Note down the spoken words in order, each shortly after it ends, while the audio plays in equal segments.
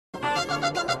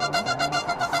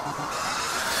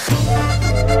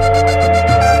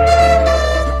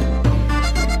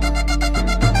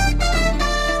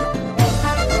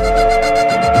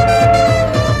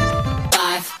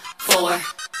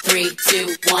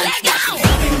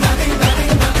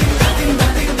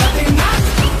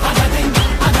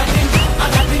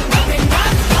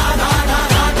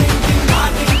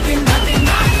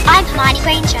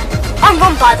I'm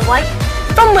Ron, by the way.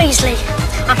 Ron Weasley.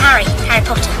 I'm Harry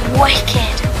Potter.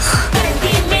 Wicked.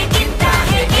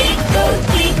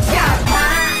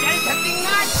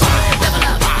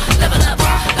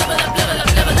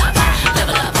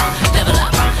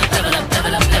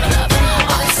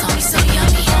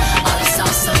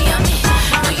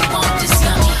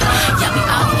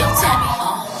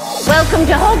 Welcome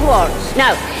to Hogwarts.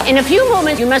 Now, in a few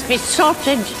moments, you must be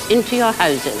sorted into your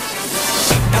houses.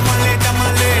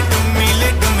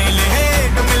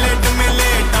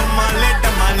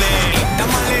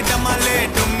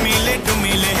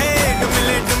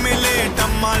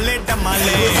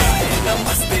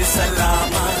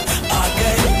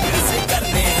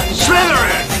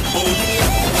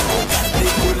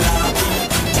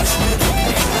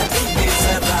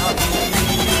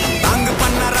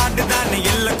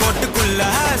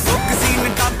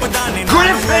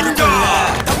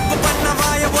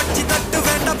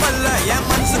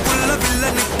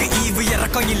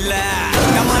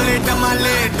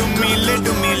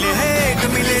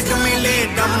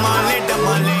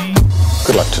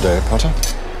 Good luck today, Potter.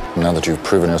 Now that you've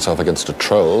proven yourself against a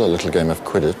troll, a little game of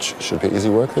Quidditch should be easy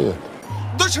work for you.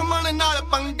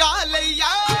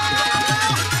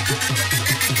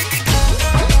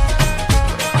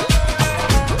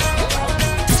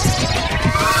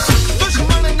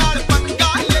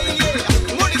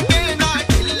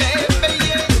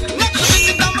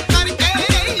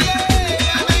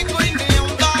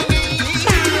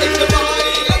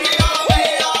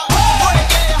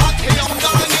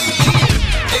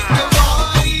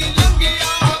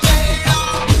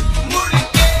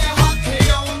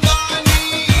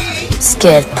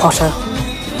 Scared, Potter?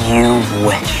 You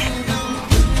wish.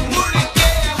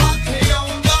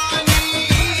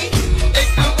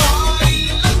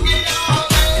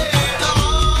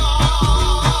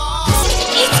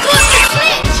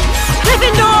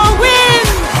 Gryffindor wins!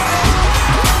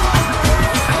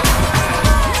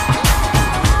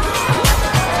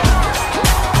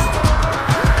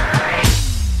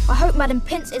 I hope Madam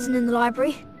Pince isn't in the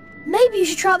library. Maybe you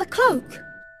should try out the cloak.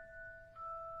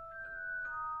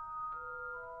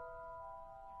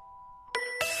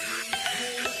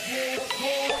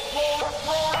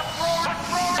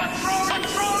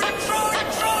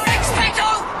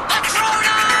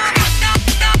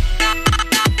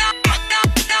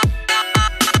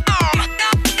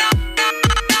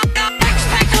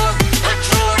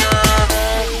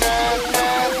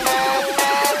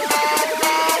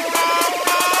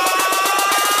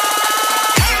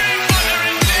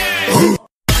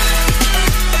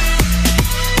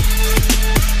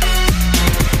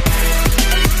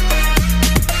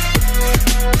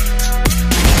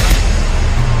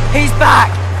 He's back!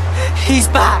 He's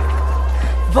back!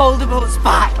 Voldemort's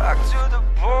back! Back to the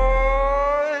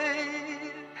boy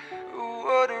who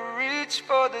would've reached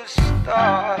for the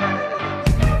stars.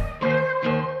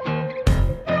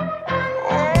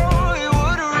 Oh, he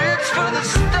would've reached for the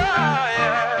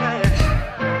stars.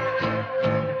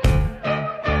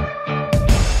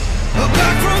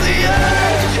 Back from the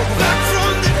edge, back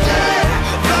from the dead,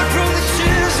 back from the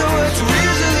tears that were too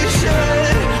easily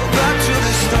shed. Back to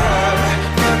the start.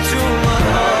 To my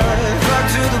heart, back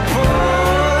to the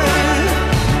boy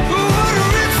who would've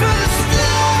reached for the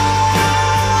stars.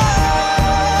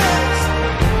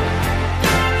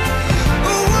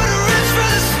 Who would've reached for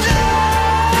the stars.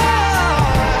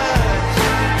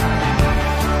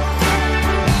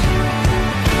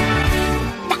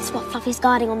 That's what Fluffy's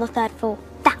guarding on the 3rd floor.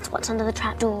 That's what's under the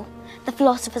trapdoor. The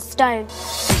Philosopher's Stone.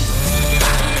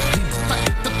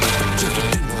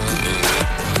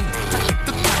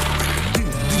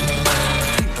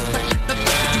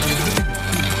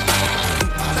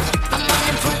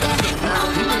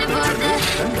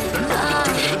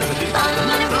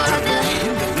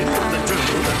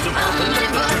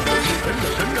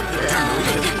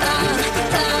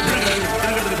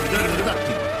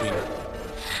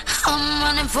 I'm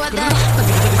running for the crown,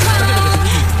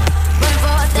 running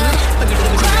for the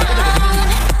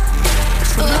crown.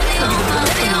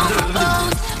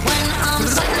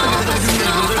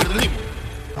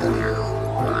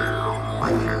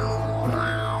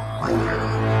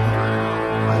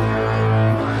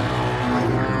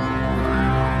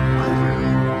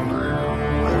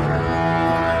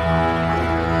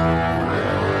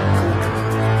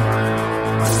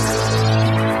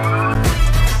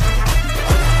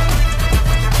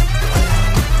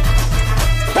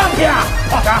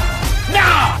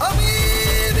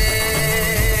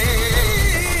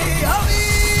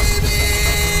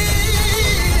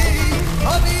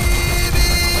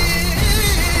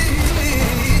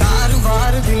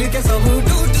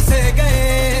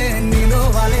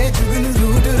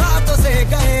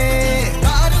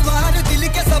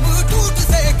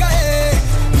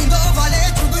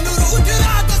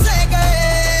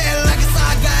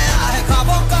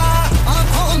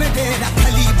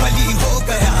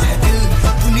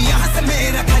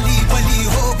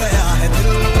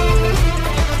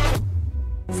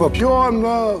 for pure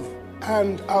nerve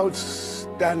and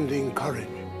outstanding courage.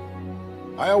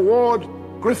 I award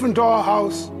Gryffindor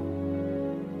House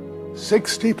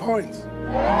 60 points.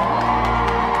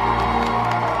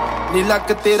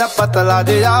 नीलक तेरा पतला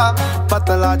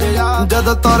जया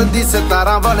जदों तुरदी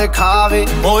सितारा वाले खावे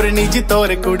मोरनी जी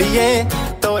तोर कुड़िए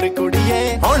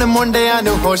हुण मुंडियां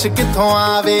नू होश किथों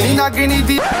आवे नागनी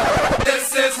दी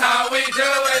This is how we do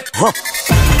it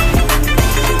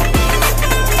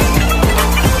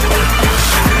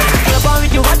क्लबां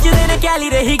विच वजदे ने कैली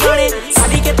रही गाने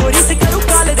साडी के थोड़ी सी करू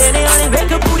काल देने आने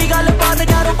वेख पूरी गल बात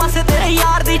चारों पासे तेरे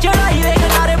यार दी चढ़ाई वेख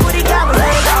नारे पूरी कैमरा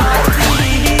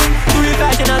तू भी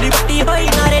फैशन दी पट्टी होई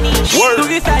नारे नी तू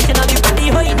भी फैशन दी पट्टी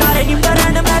होई नारे नी